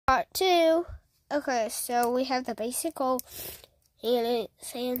part 2. Okay, so we have the basic old hand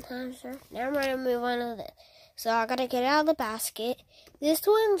sanitizer. Now I'm going to move on to this. So I got to get out of the basket. This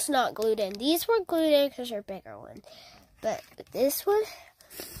one's not glued in. These were glued in because they're bigger ones. But this one,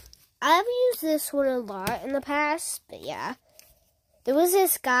 I've used this one a lot in the past. But yeah, there was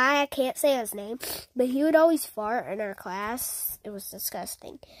this guy, I can't say his name, but he would always fart in our class. It was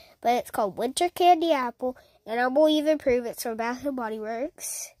disgusting. But it's called Winter Candy Apple. And I will even prove it's from Bath & Body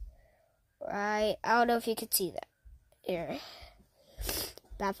Works. Right, I don't know if you can see that. Here.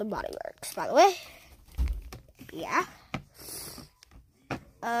 Bath & Body Works, by the way. Yeah.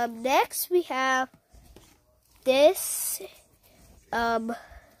 Next we have this,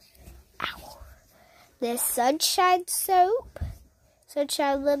 this Sunshine Soap.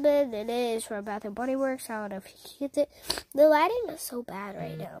 Sunshine Lemon, it is from Bath & Body Works. I don't know if you can get it. The lighting is so bad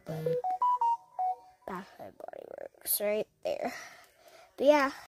right now, but Bath & Body Works right there. But yeah.